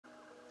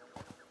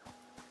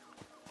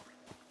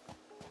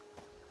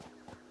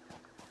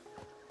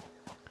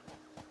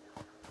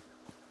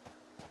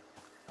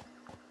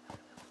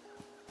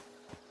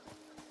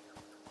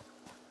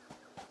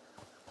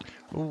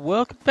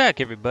Welcome back,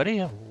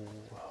 everybody.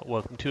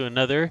 Welcome to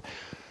another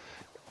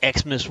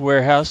Xmas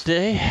warehouse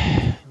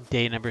day,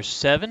 day number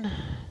 7.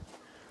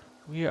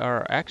 We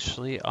are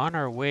actually on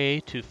our way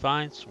to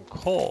find some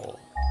coal.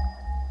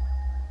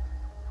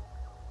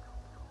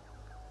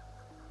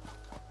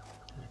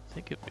 I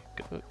think if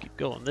we keep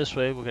going this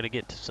way, we're going to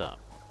get to some.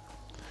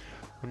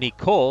 We need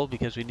coal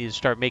because we need to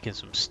start making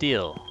some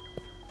steel.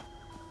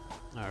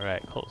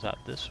 Alright, coal's out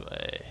this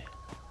way.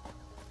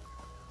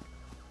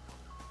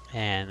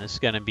 And this is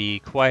going to be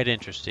quite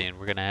interesting.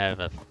 We're going to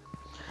have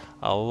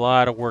a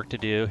lot of work to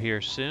do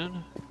here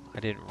soon. I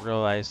didn't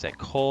realize that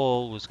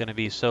coal was going to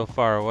be so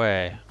far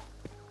away.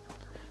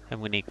 And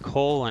we need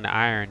coal and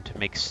iron to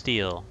make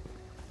steel.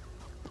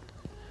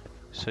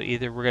 So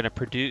either we're going to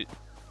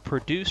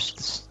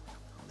produce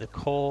the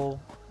coal,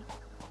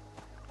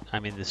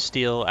 the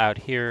steel out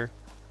here.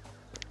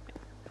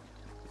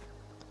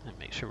 And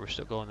make sure we're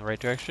still going the right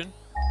direction.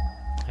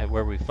 And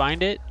where we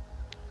find it,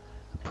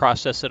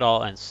 process it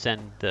all and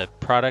send the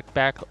product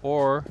back,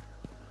 or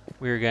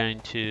we're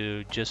going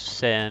to just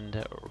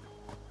send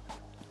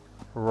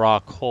raw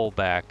coal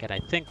back. And I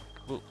think,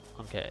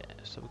 okay,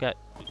 so we got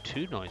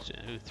two noises,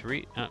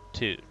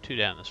 two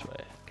down this way.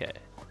 Okay.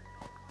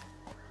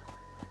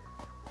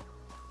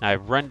 Now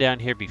I've run down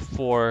here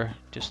before,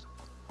 just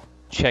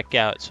check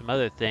out some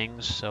other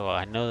things, so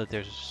I know that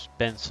there's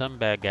been some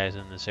bad guys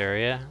in this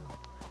area.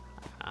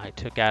 I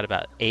took out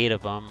about 8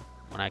 of them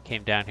when I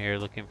came down here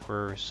looking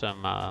for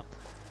some, what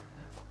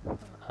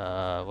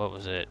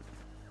was it?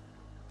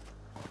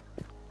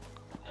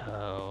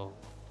 Oh,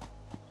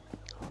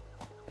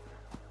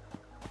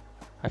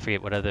 I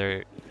forget what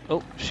other,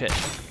 oh shit.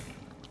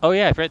 Oh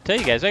yeah, I forgot to tell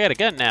you guys, I got a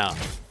gun now.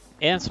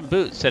 And some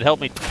boots that help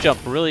me jump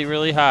really,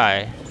 really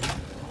high.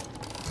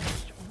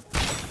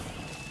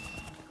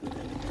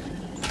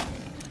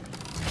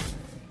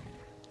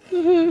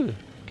 Woohoo!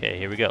 Okay,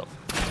 here we go.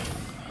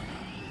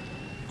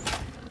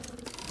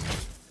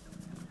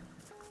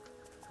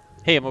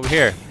 Hey, I'm over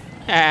here.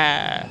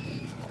 Ah!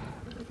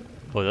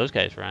 Boy, those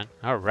guys run.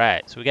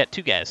 Alright, so we got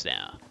 2 guys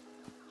now.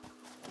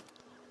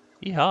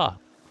 Yeehaw.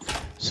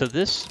 So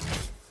this...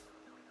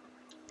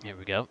 Here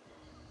we go.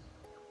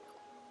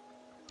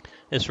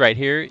 This right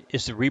here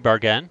is the rebar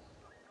gun.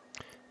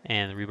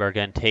 And the rebar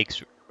gun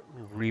takes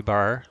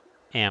rebar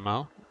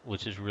ammo,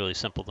 which is really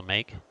simple to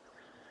make.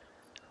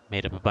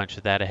 Made up a bunch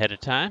of that ahead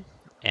of time.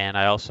 And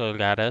I also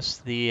got us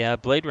the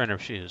Blade Runner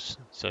shoes.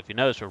 So if you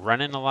notice, we're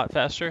running a lot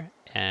faster,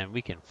 and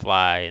we can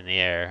fly in the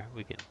air.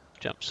 We can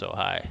jump so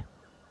high.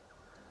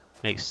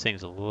 Makes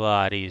things a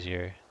lot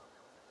easier.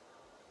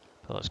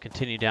 So let's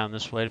continue down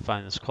this way to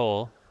find this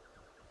coal.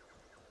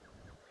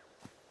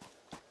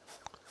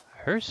 I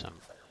heard some.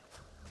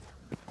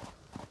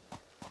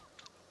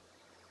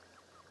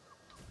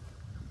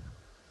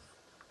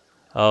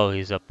 Oh,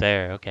 he's up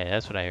there. Okay,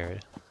 that's what I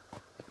heard.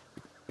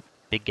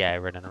 Big guy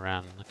running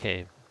around.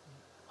 Okay,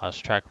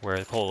 lost track of where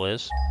the coal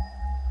is.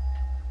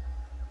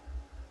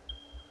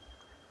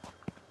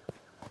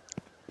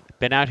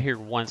 Been out here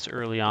once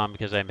early on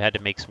because I had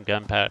to make some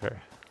gunpowder.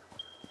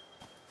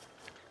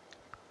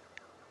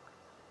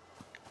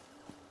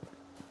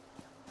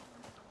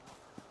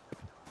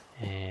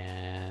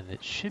 And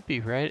it should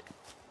be right.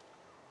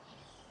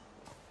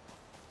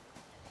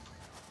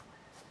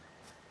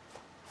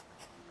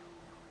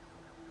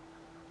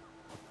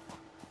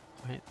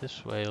 Right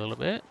this way a little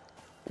bit.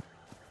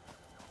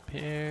 Up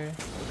here.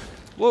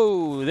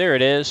 Whoa, there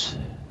it is.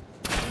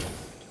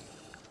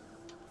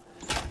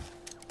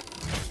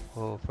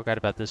 Oh, forgot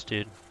about this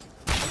dude.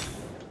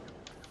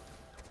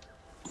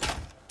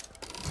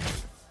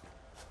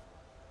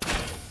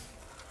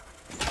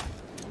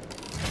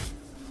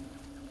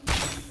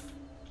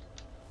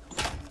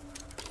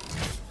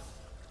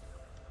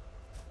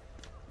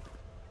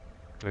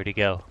 Where'd he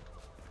go?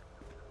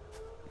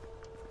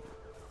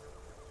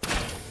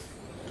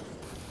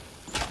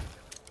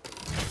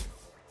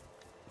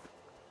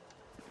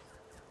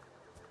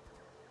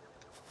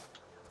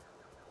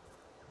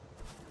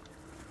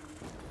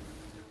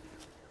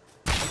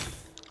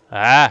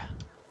 Ah!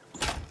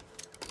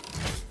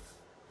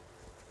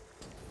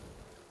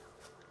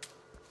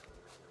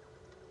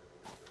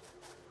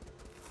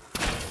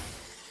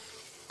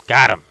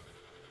 Got him!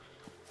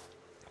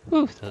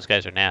 Whew, those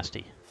guys are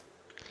nasty.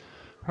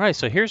 Alright,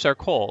 so here's our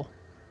coal.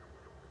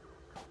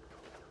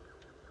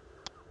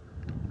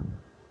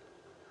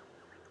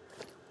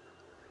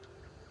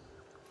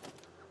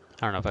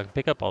 I don't know if I can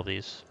pick up all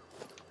these.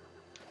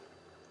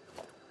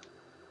 I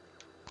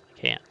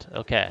can't.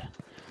 Okay.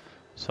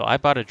 So I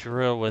bought a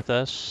drill with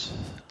us.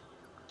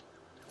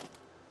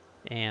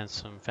 And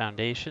some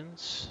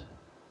foundations.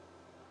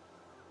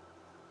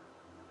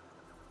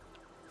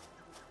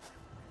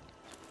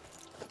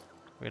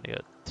 We're gonna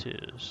go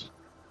 2s.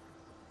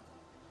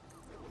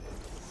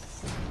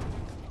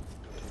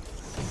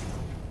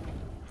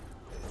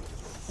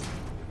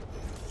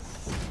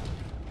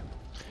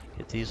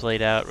 Get these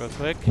laid out real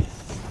quick.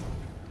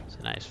 It's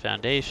a nice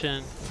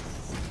foundation.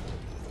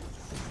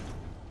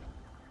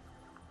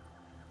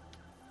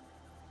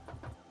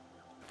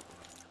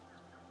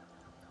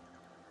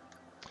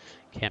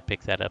 Can't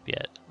pick that up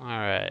yet.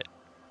 Alright.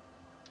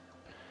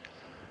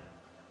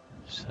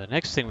 So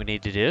next thing we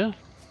need to do,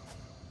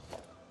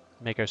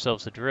 make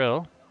ourselves a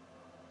drill.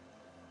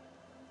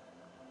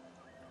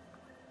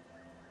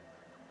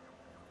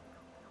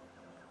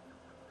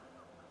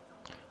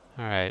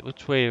 Alright,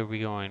 which way are we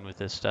going with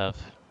this stuff?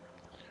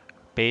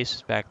 Base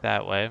is back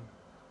that way.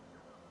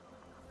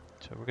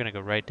 So we're gonna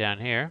go right down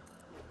here.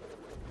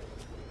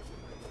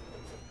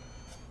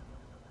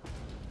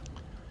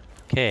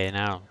 Okay,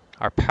 now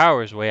our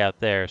power is way out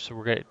there, so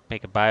we're gonna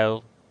make a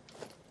biofuel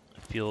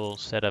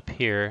setup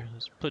here.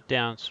 Let's put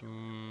down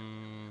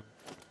some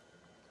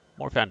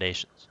more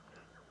foundations.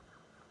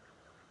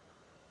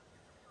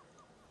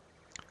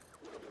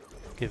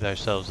 Give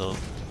ourselves a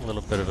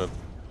little bit of a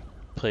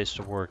place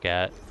to work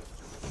at.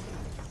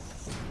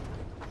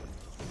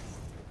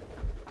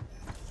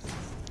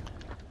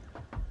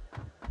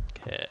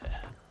 Okay.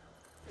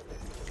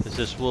 Because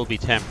this will be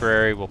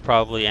temporary, we'll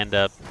probably end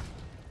up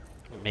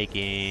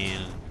making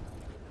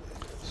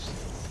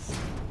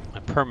a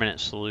permanent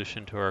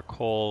solution to our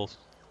coal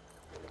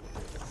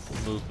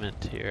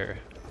movement here.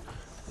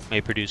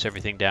 May produce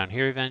everything down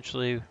here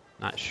eventually,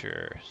 not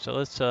sure. So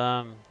let's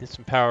get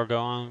some power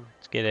going.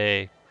 Let's get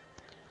a,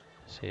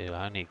 see,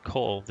 I need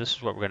coal. This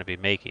is what we're going to be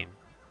making.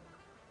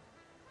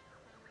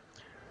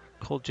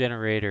 Coal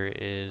generator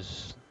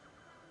is,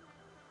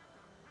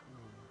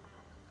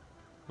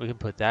 we can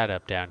put that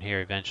up down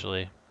here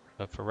eventually,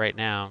 but for right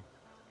now,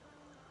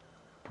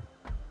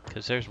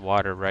 because there's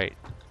water right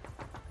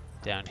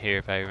down here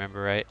if I remember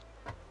right,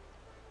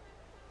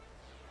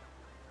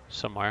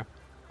 somewhere.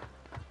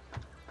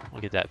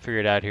 We'll get that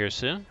figured out here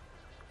soon.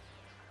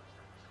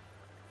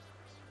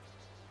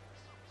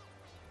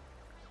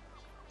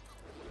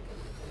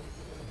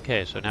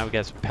 Okay, so now we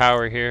got some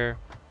power here.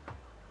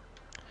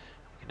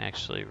 We can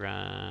actually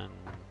run,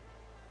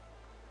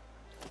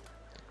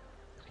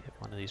 get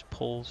one of these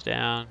poles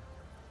down.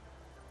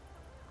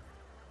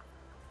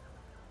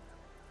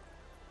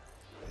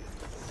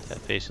 Is that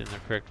facing the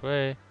correct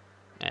way?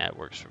 Yeah, it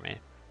works for me.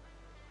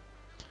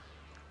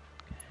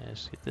 Okay,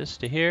 let's get this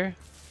to here.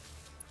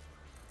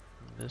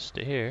 And this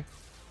to here.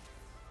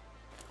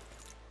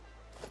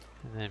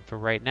 And then for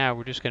right now,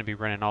 we're just going to be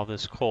running all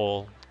this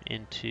coal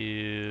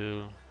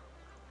into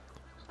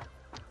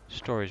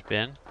storage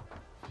bin.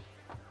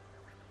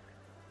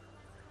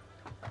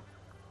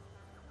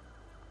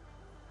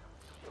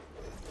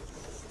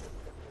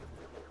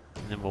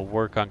 And then we'll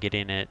work on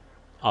getting it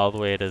all the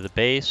way to the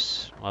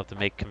base. We'll have to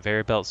make a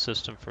conveyor belt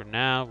system for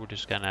now. We're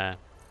just going to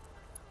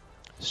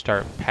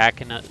start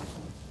packing it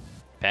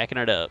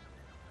up.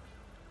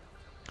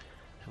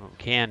 And what we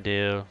can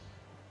do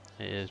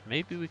is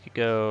maybe we could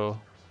go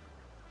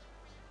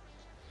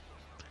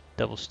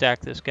double stack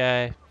this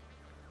guy.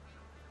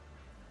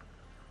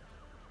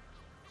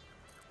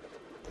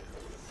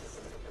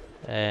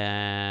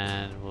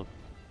 And we'll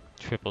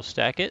triple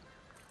stack it.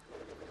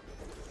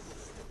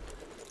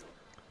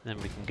 Then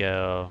we can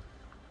go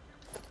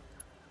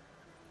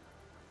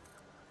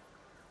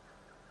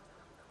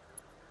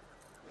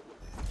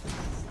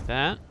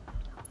that.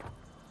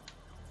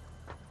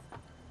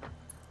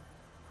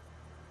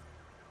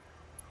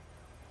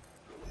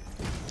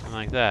 And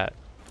like that.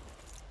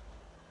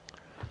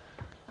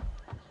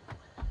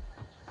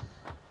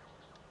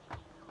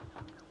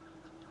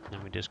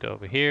 Then we just go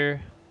over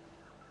here.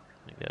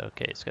 And go,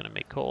 okay, it's gonna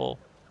make coal.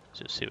 Let's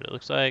just see what it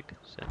looks like.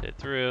 Send it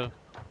through.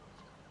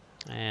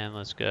 And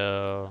let's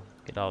go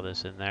get all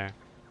this in there.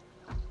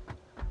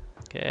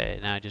 Okay,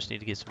 now I just need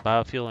to get some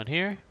biofuel in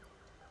here.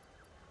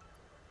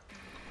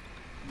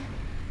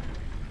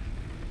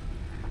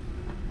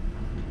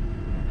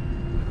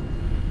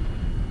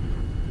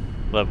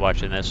 Love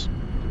watching this.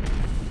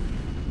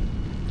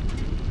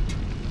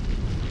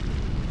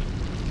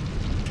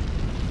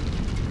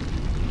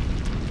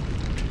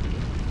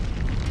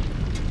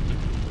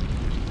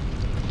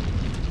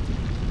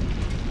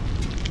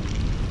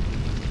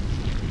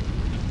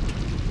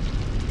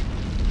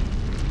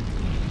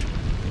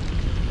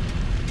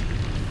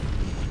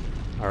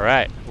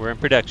 Alright, we're in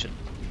production.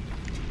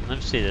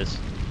 Let's see this.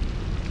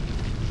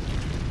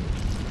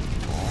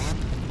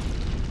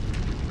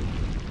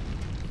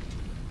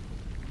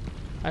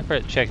 I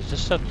forgot to check, is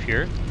this stuff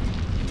pure?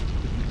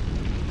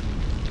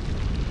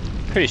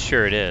 Pretty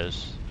sure it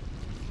is.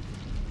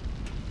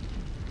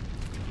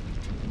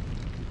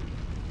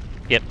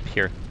 Yep,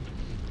 pure.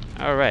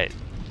 Alright.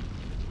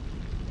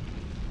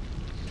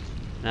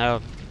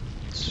 Now,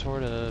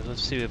 sort of,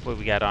 let's see what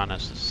we got on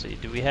us. Let's see,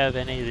 do we have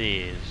any of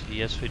these?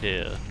 Yes, we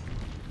do.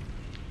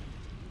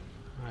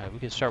 Alright, we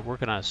can start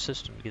working on a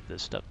system to get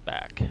this stuff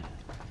back.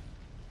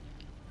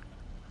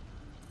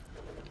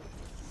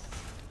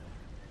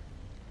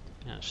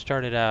 Now,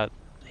 start it out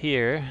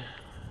here.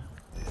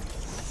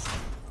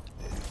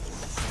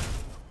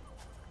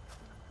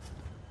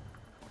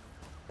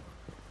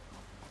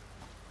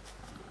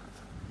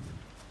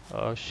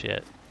 Oh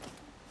shit.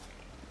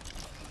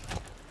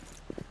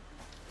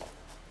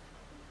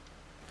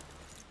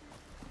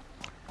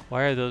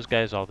 Why are those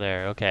guys all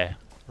there? Okay.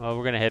 Well,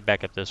 we're gonna head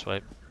back up this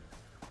way.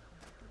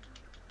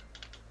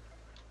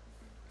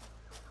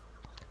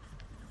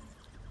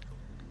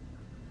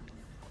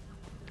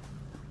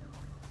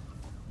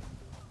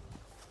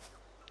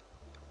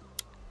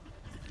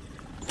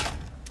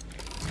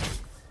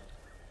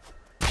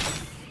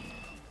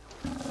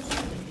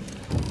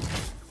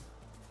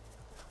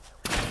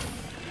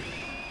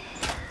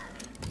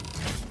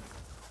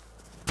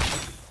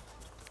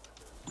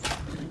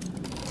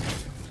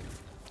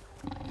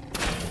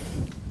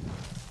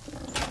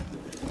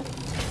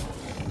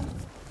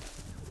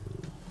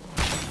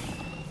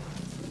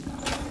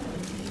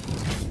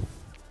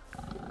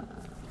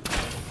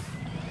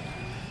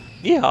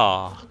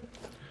 Yeehaw!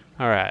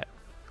 Alright.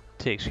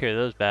 Takes care of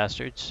those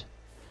bastards.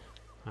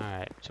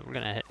 Alright, so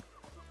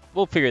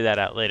we'll figure that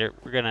out later.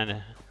 We're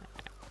gonna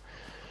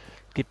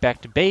get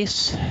back to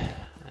base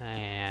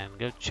and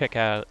go check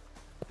out.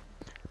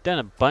 Done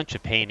a bunch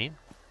of painting.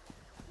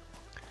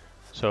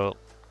 So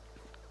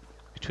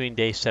between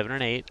day 7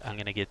 and 8, I'm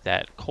gonna get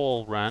that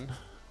coal run.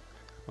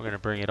 We're gonna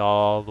bring it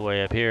all the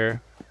way up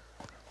here.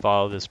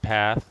 Follow this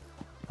path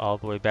all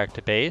the way back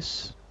to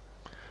base.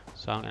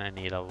 So I'm gonna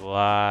need a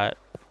lot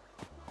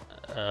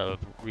of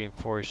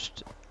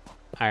reinforced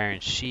iron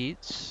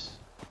sheets.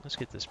 Let's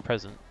get this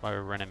present while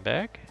we're running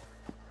back.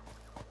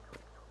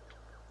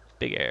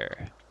 Big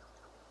air.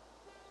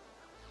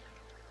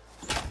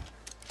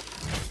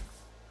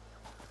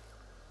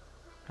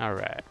 All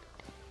right.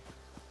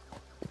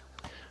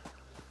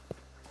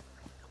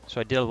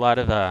 So I did a lot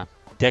of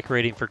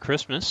decorating for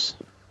Christmas.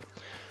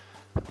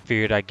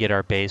 Figured I'd get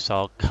our base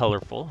all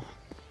colorful.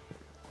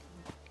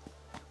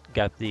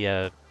 Got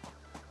the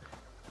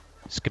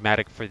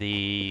schematic for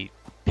the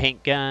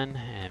paint gun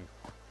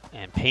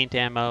and paint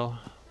ammo.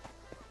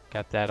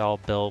 Got that all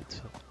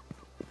built.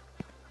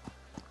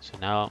 So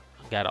now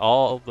got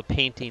all the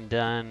painting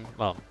done.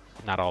 Well,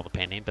 not all the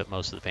painting, but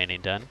most of the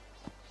painting done.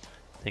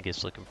 I think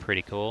it's looking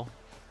pretty cool.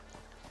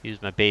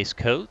 Used my base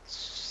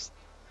coats.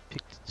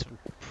 Picked some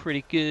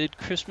pretty good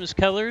Christmas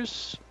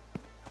colors.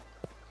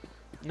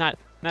 Not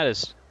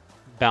as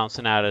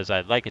bouncing out as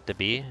I'd like it to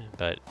be,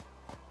 but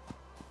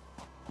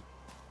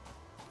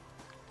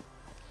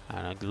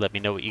I don't know, let me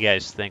know what you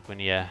guys think when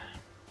you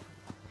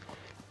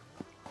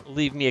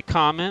leave me a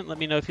comment. Let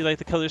me know if you like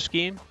the color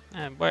scheme,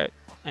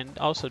 and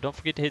also don't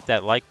forget to hit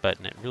that like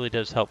button. It really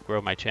does help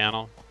grow my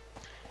channel.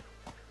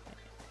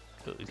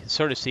 You can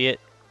sort of see it.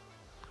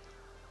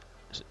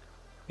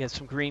 Got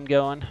some green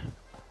going.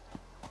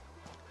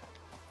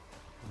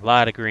 A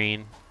lot of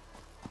green.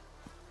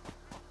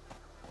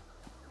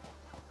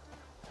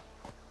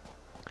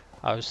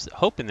 I was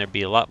hoping there'd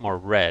be a lot more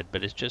red,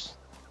 but it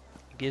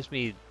gives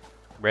me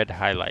red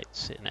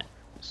highlights in it.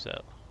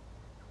 So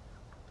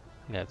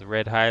yeah, the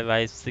red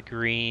highlights, the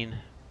green.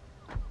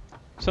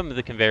 Some of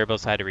the conveyor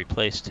belts I had to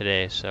replace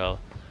today, so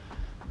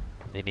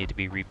they need to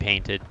be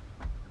repainted.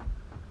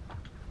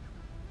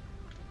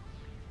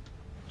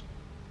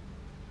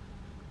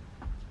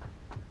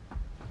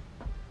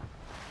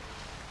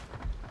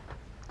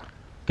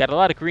 Got a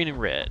lot of green and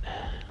red,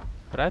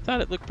 but I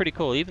thought it looked pretty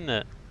cool. Even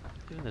the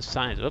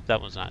signs. Oh,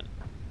 that one's not.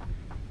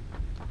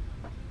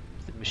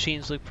 The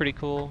machines look pretty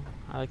cool.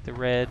 I like the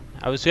red.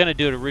 I was gonna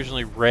do it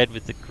originally red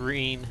with the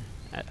green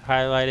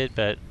highlighted,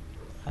 but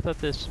I thought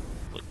this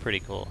looked pretty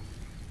cool.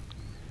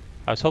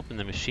 I was hoping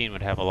the machine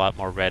would have a lot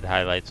more red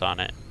highlights on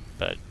it,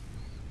 but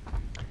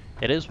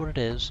it is what it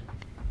is.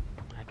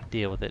 I can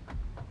deal with it.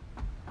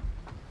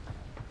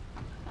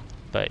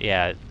 But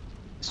yeah,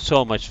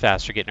 so much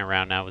faster getting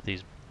around now with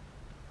these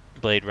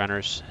Blade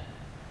Runners.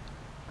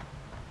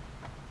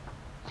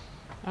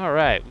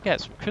 Alright, we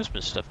got some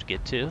Christmas stuff to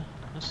get to.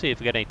 Let's see if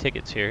we got any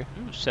tickets here.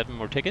 Ooh, 7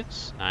 more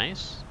tickets.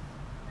 Nice.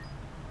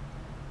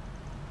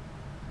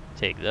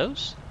 Take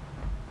those.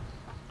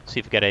 See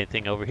if we got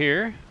anything over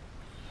here.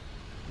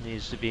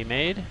 Needs to be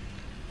made.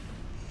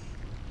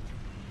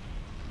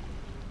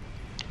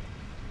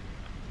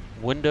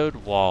 Windowed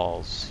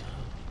walls.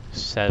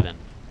 7.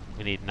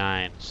 We need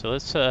 9. So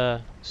let's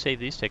save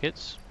these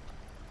tickets.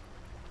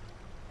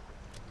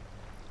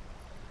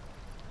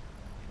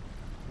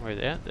 Where are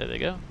they at? There they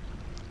go.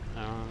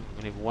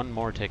 We need 1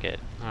 more ticket.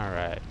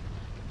 Alright.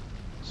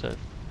 So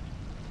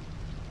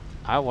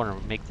I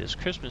want to make this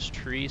Christmas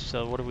tree,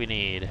 so what do we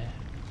need?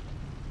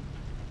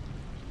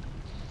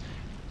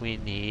 We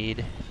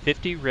need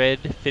 50 red,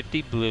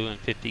 50 blue, and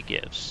 50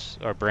 gifts,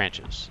 or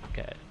branches.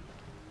 Okay.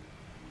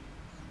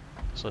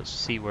 So let's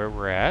see where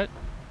we're at.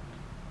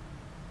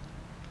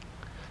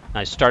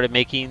 I started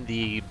making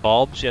the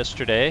bulbs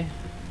yesterday,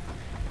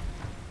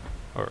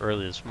 or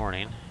early this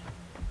morning,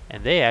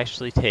 and they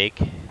actually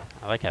take,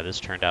 I like how this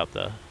turned out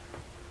though.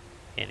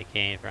 Candy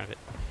cane in front of it.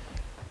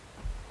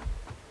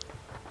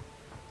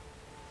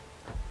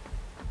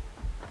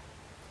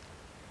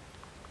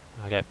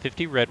 I got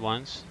 50 red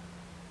ones.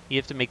 You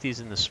have to make these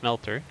in the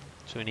smelter,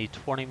 so we need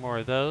 20 more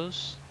of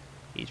those.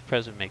 Each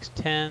present makes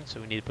 10,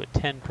 so we need to put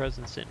 10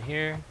 presents in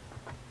here.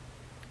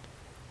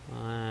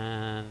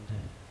 And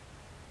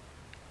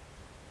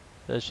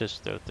let's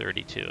just throw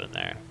 32 in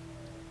there.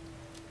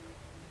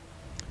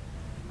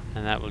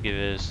 And that will give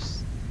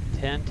us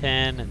 10,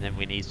 10, and then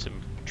we need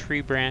some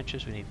tree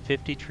branches. We need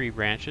 50 tree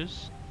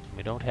branches.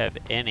 We don't have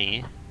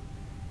any.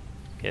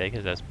 Okay,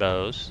 because that's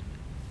bows.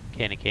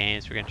 Candy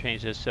canes. We're going to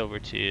change this over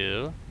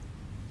to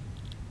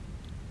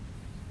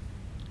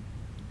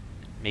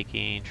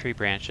making tree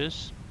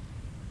branches.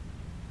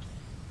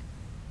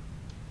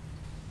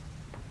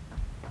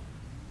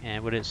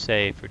 And what did it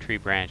say for tree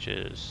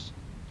branches?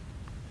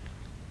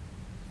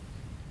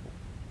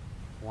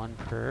 1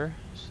 per.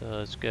 So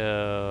let's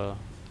go.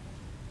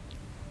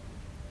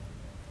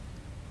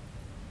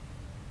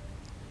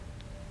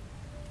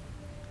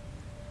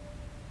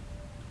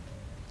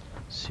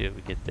 See what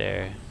we get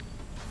there.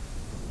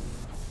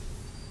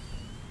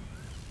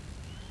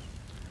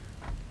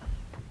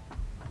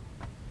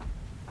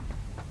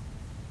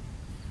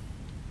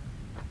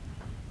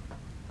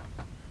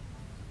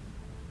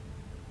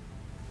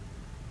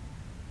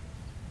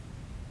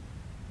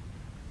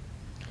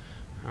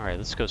 All right,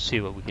 let's go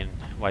see what we can,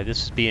 why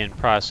this is being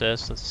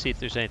processed. Let's see if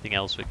there's anything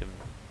else we can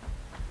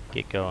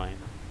get going.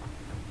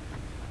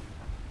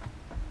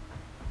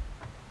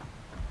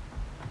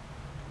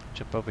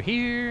 Jump over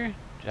here.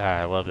 Ah,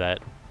 I love that.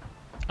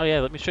 Oh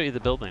yeah, let me show you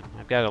the building.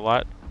 I've got a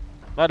lot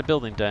of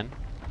building done.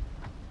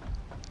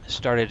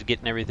 Started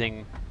getting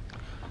everything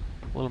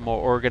a little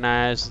more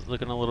organized,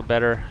 looking a little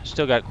better.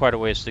 Still got quite a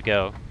ways to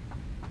go.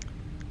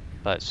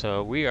 But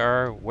so we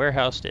are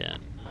warehoused in.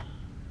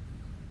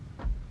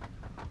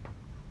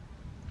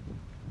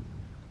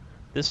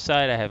 This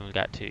side I haven't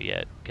got to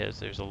yet because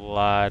there's a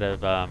lot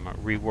of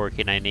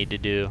reworking I need to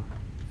do.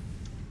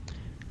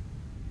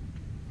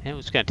 And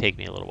it's going to take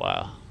me a little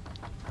while.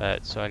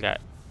 But so I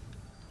got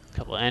a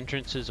couple of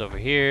entrances over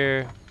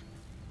here.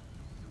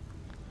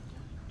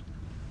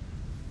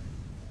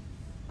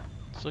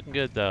 It's looking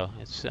good though.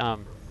 It's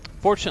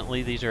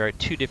fortunately these are at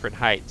 2 different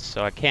heights,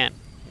 so I can't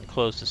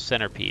enclose the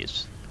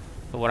centerpiece.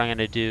 But what I'm going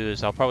to do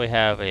is I'll probably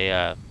have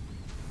a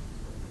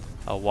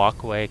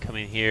walkway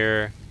coming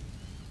here,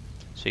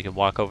 so you can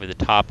walk over the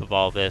top of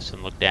all this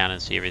and look down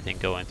and see everything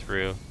going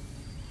through.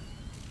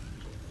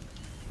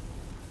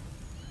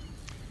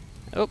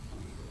 Oh,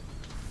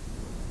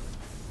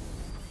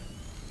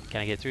 can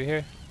I get through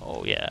here?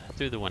 Oh yeah,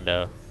 through the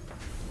window.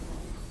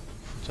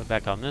 So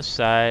back on this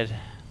side,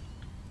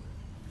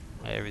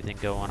 everything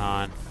going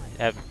on.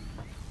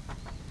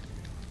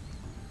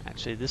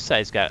 Actually, this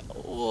side's got,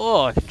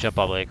 oh, I can jump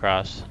all the way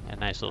across. A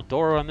nice little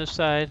door on this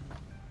side.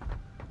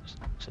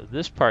 So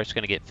this part's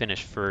going to get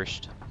finished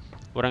first.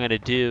 What I'm going to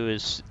do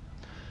is,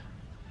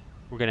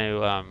 we're going to,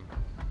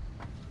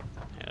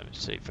 let me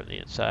see from the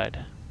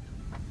inside.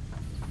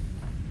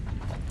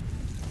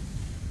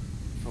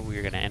 What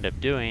we're going to end up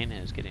doing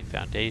is getting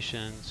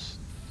foundations.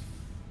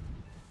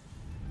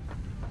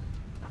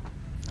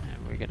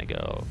 And we're going to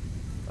go,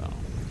 boom.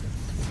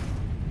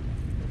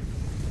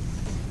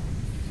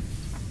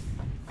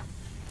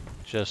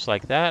 Just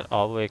like that,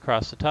 all the way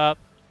across the top.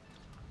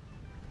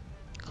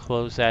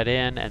 Close that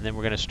in, and then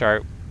we're going to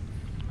start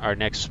our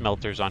next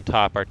smelters on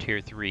top, our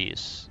tier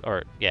 3s.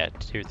 Or, yeah,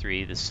 tier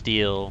 3, the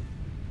steel,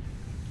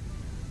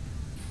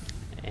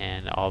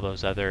 and all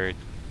those other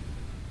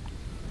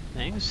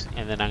things.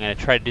 And then I'm going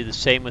to try to do the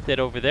same with it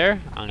over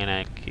there. I'm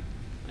going to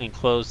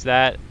enclose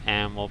that,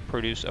 and we'll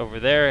produce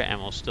over there,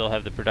 and we'll still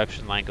have the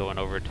production line going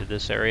over to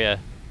this area.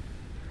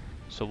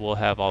 So we'll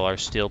have all our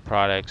steel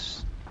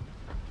products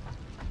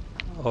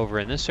over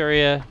in this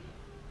area,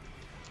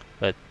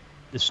 but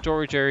the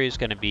storage area is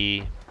going to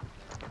be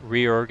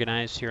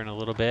reorganized here in a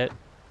little bit.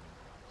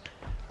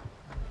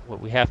 What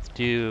we have to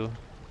do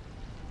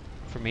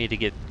for me to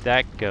get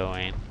that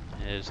going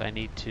is I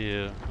need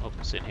to open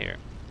this in here.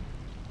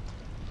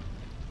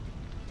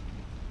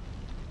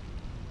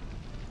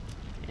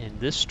 In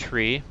this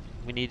tree,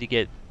 we need to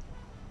get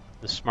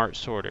the smart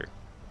sorter.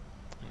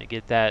 And to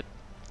get that,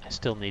 I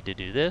still need to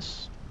do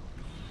this.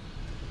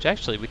 Which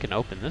actually, we can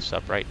open this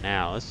up right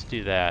now. Let's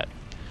do that.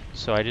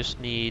 So I just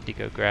need to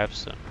go grab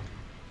some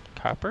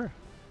copper.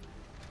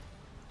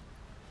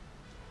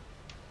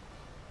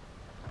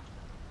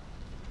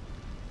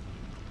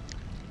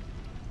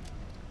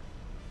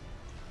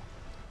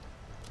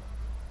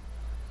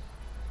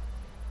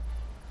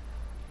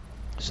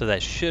 So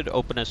that should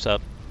open us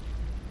up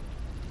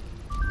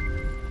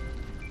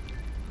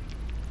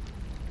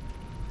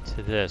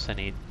to this.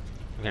 We're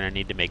gonna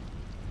need to make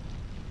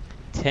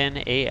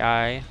 10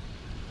 AI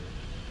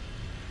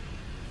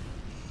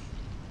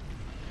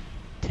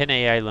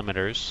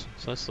limiters.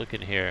 So let's look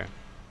in here.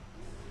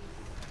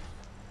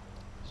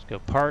 Let's go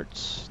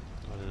parts,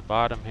 go to the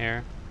bottom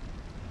here.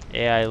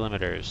 AI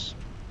limiters.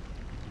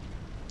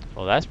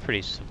 Well, that's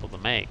pretty simple to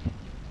make.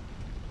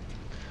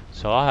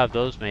 So I'll have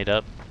those made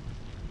up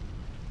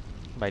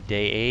by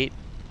day 8,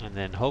 and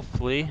then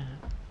hopefully,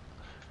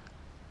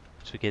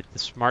 as we get the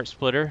smart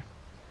splitter,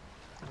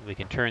 we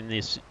can turn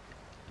this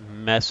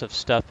mess of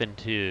stuff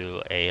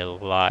into a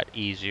lot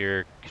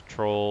easier,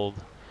 controlled,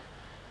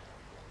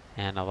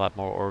 and a lot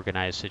more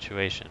organized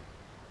situation.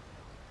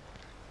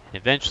 And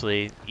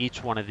eventually,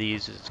 each one of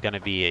these is going to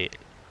be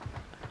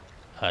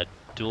a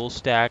dual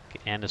stack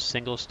and a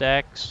single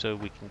stack, so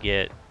we can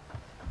get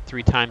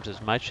 3 times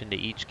as much into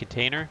each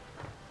container.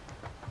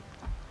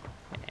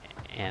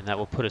 And that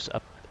will put us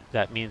up.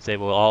 That means they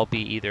will all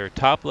be either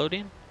top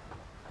loading,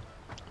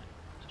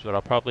 is what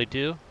I'll probably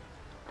do.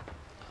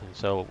 And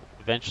so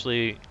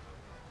eventually,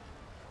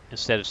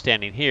 instead of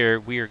standing here,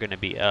 we are going to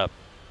be up.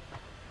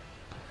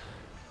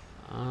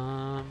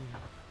 I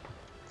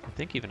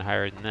think even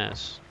higher than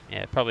this.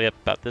 Yeah, probably up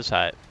about this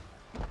height.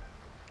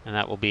 And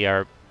that will be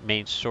our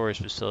main storage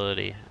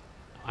facility.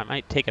 I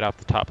might take it off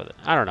the top of it.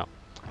 I don't know.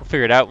 We'll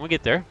figure it out when we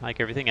get there, like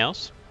everything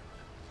else.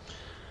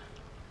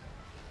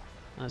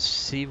 Let's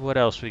see what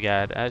else we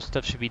got. That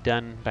stuff should be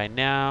done by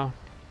now.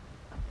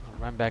 I'll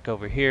run back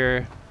over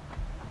here,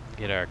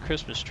 get our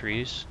Christmas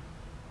trees,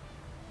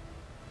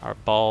 our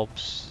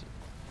bulbs,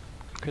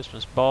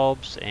 Christmas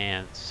bulbs,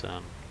 and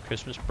some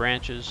Christmas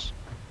branches.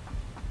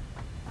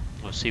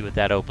 We'll see what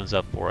that opens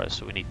up for us.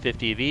 So we need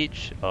 50 of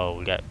each. Oh,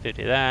 we got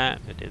 50 of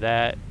that, 50 of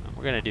that.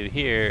 we're going to do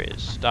here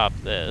is stop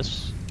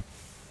this.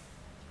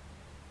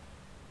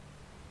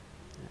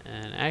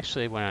 And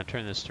actually, when I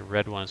turn this to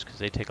red ones, because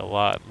they take a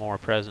lot more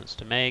presents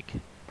to make.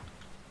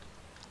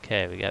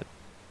 Okay,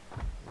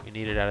 we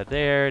need it out of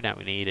there. Now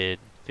we needed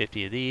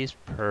 50 of these.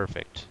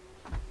 Perfect.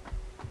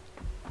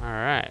 All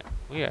right,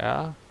 we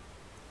are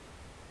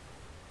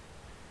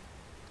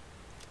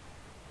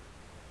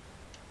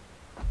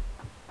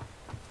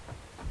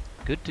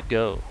good to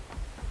go.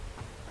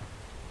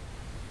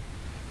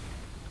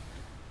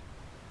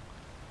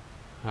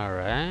 All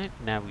right,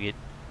 now we get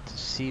to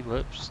see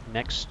what's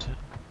next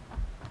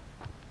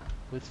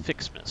with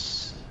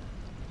Xmas.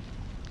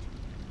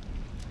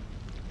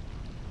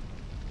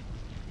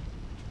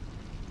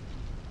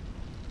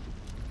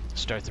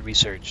 Start the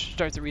research.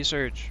 Start the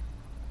research.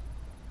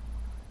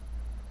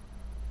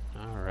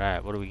 All right,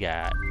 what do we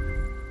got?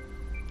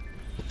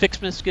 The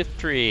Xmas gift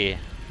tree.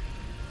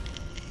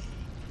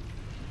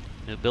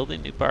 New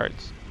building, new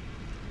parts.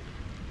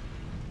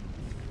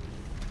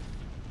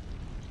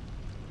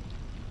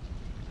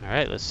 All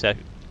right, let's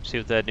see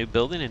what that new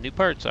building and new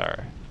parts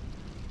are.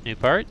 New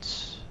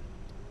parts.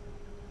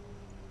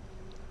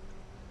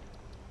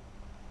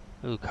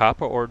 Ooh,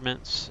 copper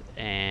ordnance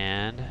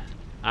and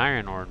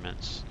iron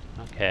ordnance.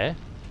 Okay.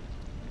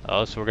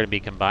 Oh, so we're going to be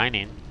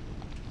combining.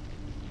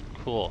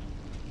 Cool.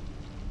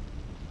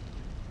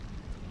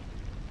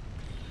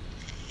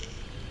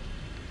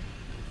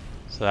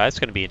 So that's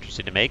going to be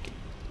interesting to make.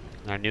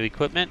 Our new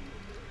equipment,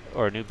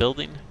 or new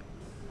building,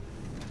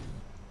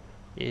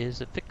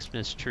 is a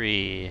Xmas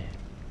tree.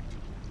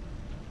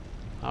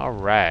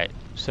 Alright,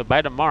 so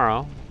by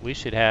tomorrow, we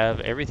should have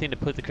everything to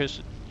put the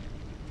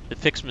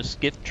Xmas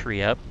gift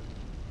tree up.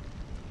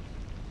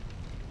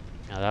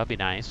 Now that'll be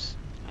nice.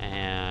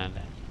 And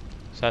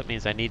so that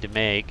means I need to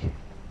make...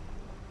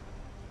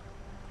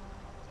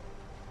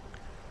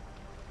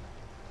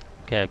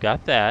 Okay, I've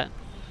got that.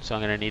 So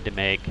I'm going to need to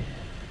make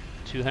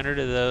 200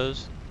 of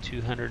those,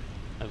 200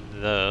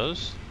 of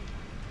those.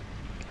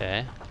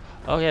 Okay.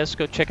 Oh yeah, let's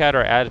go check out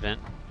our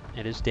advent.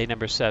 It is day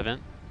number 7.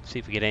 See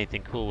if we get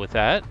anything cool with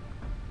that.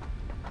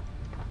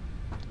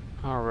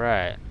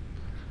 Alright.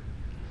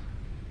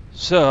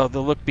 So the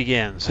look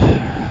begins.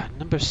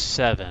 Number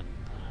 7.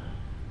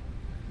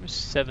 Number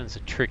 7's a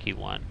tricky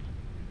one.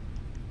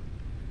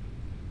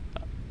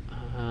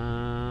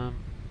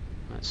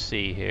 Let's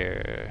see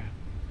here.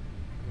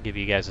 I'll give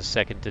you guys a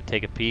second to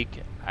take a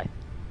peek.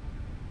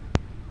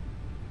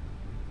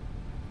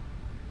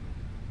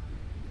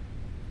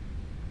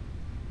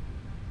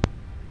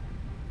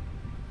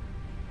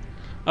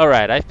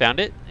 Alright, I found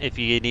it. If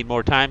you need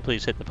more time,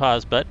 please hit the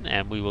pause button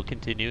and we will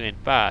continue in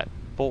 5,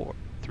 4,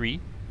 3,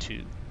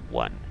 2,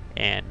 1.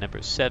 And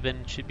number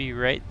 7 should be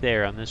right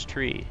there on this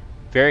tree.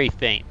 Very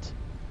faint.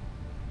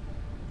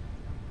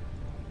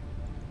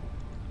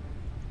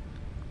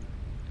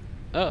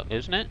 Oh,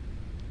 isn't it?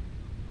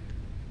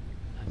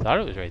 I thought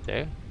it was right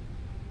there.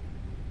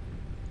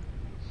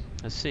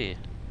 Let's see.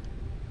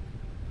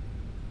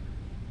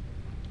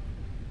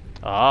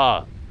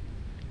 Ah,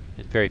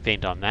 it's very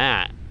faint on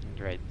that.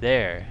 Right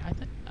there.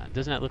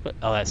 Doesn't that look like...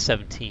 Oh, that's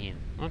 17.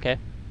 Okay.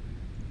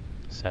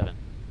 7.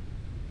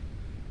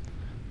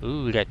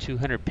 Ooh, we got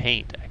 200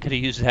 paint. I could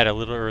have used that a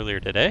little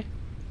earlier today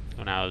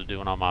when I was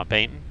doing all my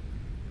painting.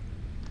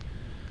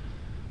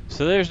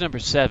 So there's number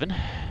 7.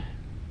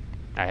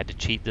 I had to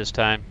cheat this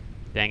time.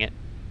 Dang it.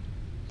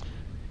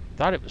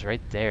 Thought it was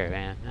right there,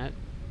 man.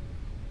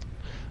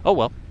 Oh,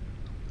 well.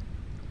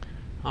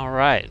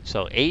 Alright,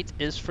 so 8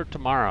 is for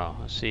tomorrow.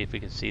 Let's see if we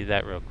can see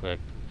that real quick.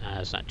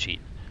 That's not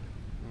cheating.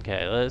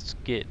 Okay, let's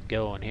get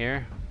going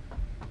here.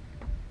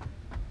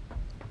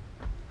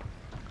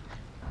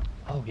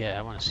 Oh yeah,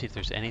 I want to see if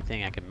there's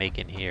anything I can make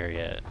in here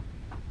yet.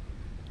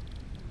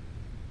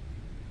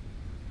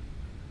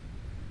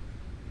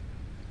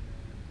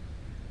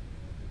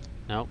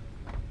 Nope.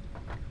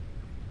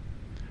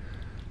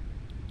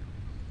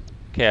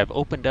 Okay, I've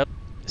opened up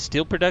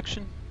steel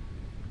production,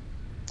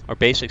 or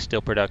basic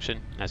steel production.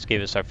 That's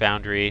gave us our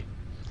foundry,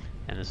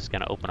 and this is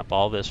going to open up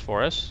all this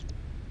for us.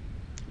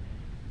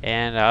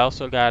 And I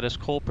also got us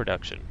coal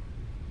production,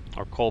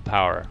 or coal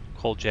power,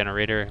 coal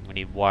generator. We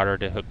need water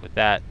to hook with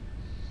that.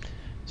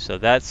 So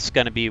that's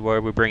going to be where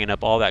we're bringing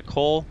up all that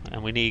coal,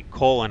 and we need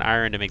coal and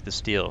iron to make the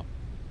steel.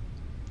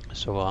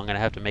 So I'm going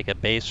to have to make a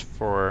base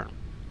for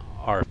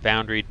our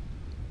foundry,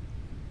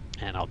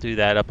 and I'll do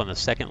that up on the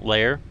second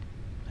layer,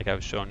 like I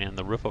was showing you on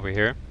the roof over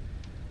here.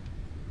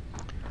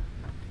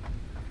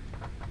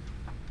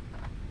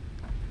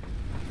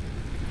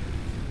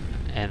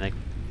 And the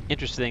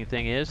interesting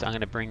thing is, I'm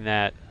going to bring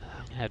that.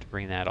 I have to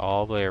bring that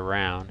all the way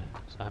around.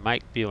 So I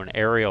might do an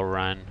aerial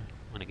run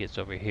when it gets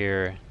over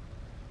here.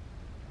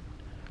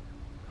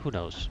 Who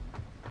knows?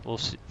 We'll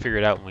figure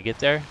it out when we get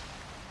there,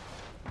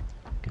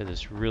 because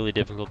it's really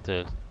difficult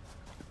to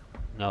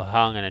know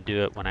how I'm going to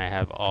do it when I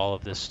have all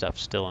of this stuff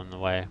still in the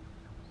way.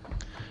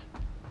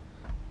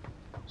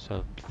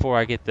 So before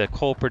I get the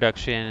coal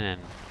production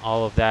and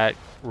all of that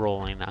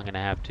rolling, I'm going to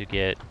have to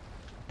get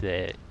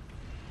the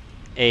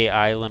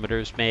AI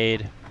limiters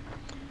made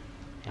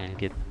and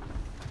get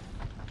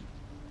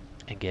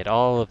and get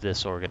all of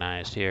this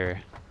organized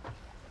here.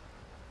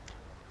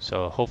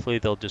 So hopefully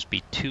there'll just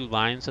be 2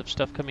 lines of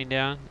stuff coming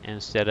down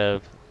instead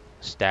of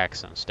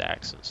stacks and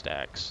stacks and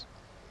stacks.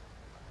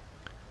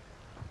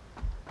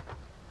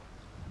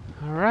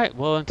 All right,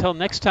 well, until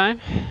next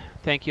time,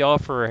 thank you all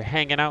for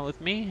hanging out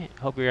with me.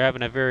 Hope you're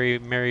having a very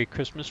Merry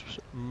Christmas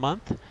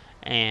month,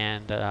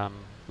 and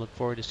look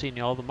forward to seeing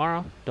you all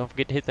tomorrow. Don't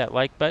forget to hit that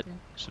like button,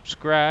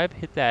 subscribe,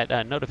 hit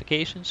that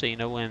notification so you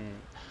know when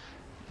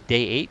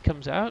day 8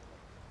 comes out.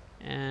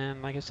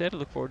 And like I said, I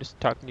look forward to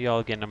talking to you all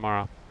again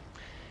tomorrow.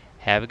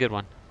 Have a good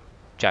one.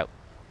 Ciao.